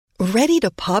Ready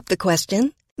to pop the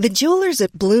question? The jewelers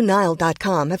at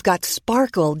BlueNile.com have got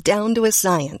sparkle down to a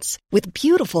science with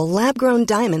beautiful lab-grown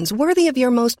diamonds worthy of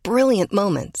your most brilliant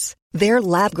moments. Their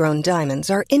lab-grown diamonds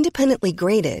are independently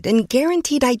graded and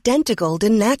guaranteed identical to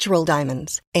natural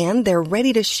diamonds, and they're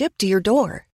ready to ship to your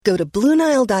door. Go to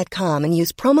BlueNile.com and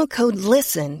use promo code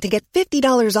LISTEN to get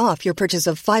 $50 off your purchase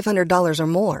of $500 or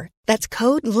more. That's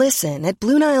code LISTEN at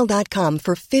BlueNile.com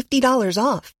for $50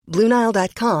 off.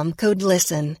 BlueNile.com, code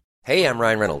LISTEN. Hey, I'm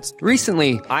Ryan Reynolds.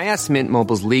 Recently, I asked Mint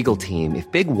Mobile's legal team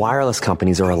if big wireless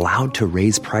companies are allowed to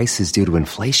raise prices due to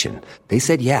inflation. They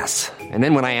said yes. And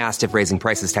then when I asked if raising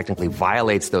prices technically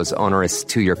violates those onerous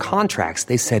two-year contracts,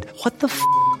 they said, "What the f***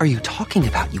 are you talking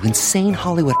about, you insane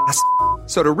Hollywood ass f-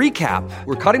 So to recap,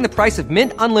 we're cutting the price of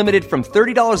Mint Unlimited from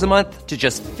 $30 a month to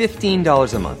just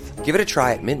 $15 a month. Give it a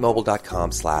try at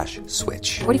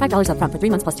mintmobile.com/switch. $45 up front for 3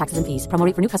 months plus taxes and fees. Promo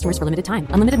rate for new customers for limited time.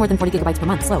 Unlimited more than 40 gigabytes per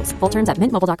month. Slows full terms at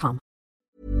mintmobile.com.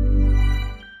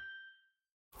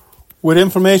 With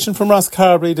information from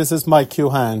Rosscarbery, this is Mike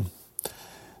Hughan.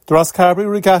 The Rosscarbery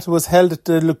Regatta was held at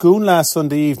the Lagoon last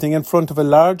Sunday evening in front of a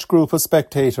large group of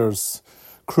spectators.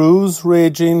 Crews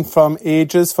ranging from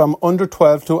ages from under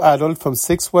 12 to adult from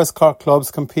 6 West Cork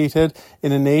clubs competed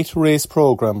in an 8-race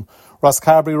programme.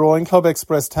 Rosscarbery Rowing Club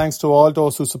expressed thanks to all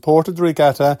those who supported the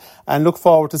regatta and look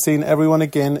forward to seeing everyone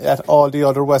again at all the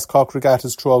other West Cork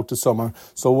regattas throughout the summer.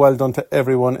 So well done to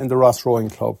everyone in the Ross Rowing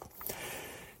Club.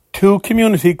 2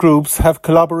 community groups have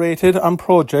collaborated on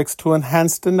projects to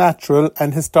enhance the natural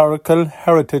and historical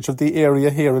heritage of the area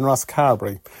here in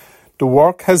Rosscarbery. The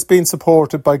work has been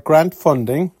supported by grant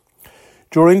funding.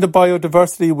 During the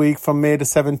Biodiversity Week from May the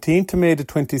 17th to May the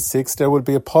 26th, there will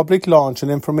be a public launch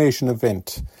and information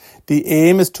event. The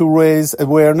aim is to raise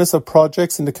awareness of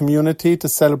projects in the community, to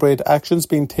celebrate actions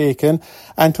being taken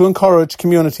and to encourage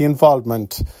community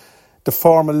involvement. The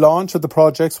formal launch of the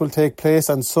projects will take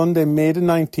place on Sunday, May the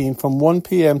 19th from 1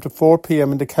 p.m. to 4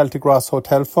 p.m. in the Celtic Ross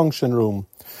Hotel function room.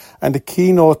 And the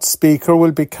keynote speaker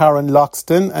will be Karen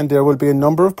Loxton, and there will be a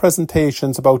number of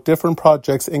presentations about different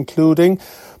projects, including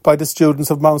by the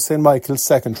students of Mount St. Michael's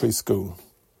Secondary School.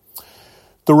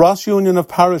 The Ross Union of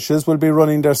Parishes will be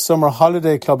running their summer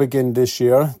holiday club again this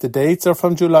year. The dates are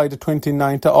from July the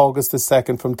 29th to August the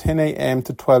 2nd from 10 a.m.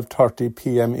 to 12:30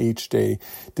 p.m. each day.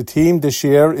 The theme this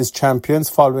year is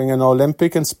Champions, following an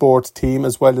Olympic and sports team,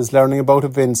 as well as learning about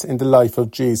events in the life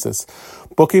of Jesus.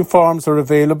 Booking forms are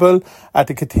available at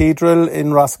the Cathedral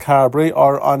in Rosscarbery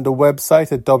or on the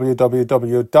website at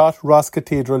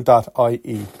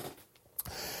www.rosscathedral.ie.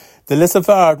 The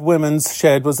Lissavard Women's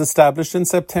Shed was established in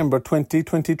September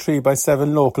 2023 by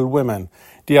 7 local women.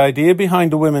 The idea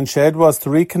behind the Women's Shed was to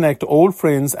reconnect old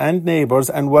friends and neighbours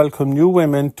and welcome new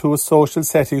women to a social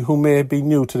setting who may be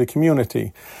new to the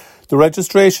community. The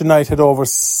registration night had over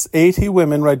 80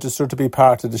 women registered to be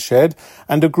part of the shed,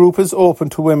 and the group is open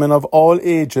to women of all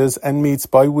ages and meets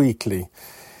bi-weekly.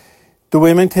 The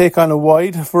women take on a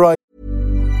wide variety.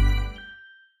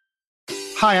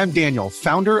 Hi, I'm Daniel,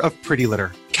 founder of Pretty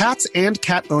Litter. Cats and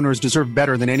cat owners deserve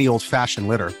better than any old-fashioned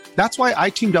litter. That's why I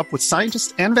teamed up with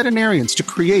scientists and veterinarians to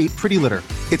create Pretty Litter.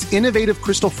 Its innovative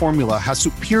crystal formula has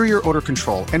superior odor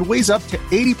control and weighs up to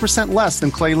 80% less than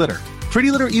clay litter.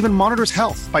 Pretty Litter even monitors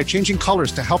health by changing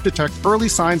colors to help detect early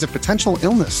signs of potential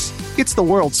illness. It's the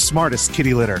world's smartest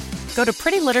kitty litter. Go to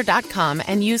prettylitter.com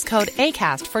and use code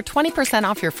ACAST for 20%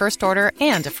 off your first order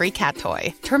and a free cat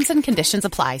toy. Terms and conditions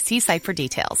apply. See site for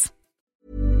details.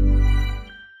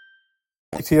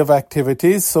 Of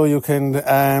activities, so you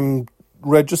can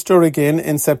register again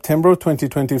in September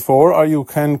 2024, or you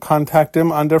can contact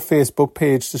them on their Facebook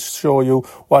page to show you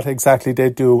what exactly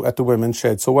they do at the Women's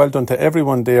Shed. So well done to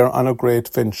everyone there on a great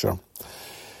venture.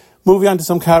 Moving on to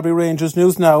some Carbery Rangers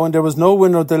news now, and there was no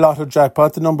winner of the Lotto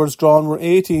jackpot. The numbers drawn were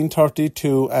 18,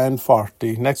 32 and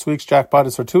 40. Next week's jackpot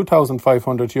is for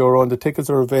 €2,500 and the tickets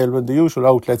are available in the usual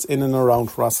outlets in and around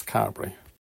Rosscarbery.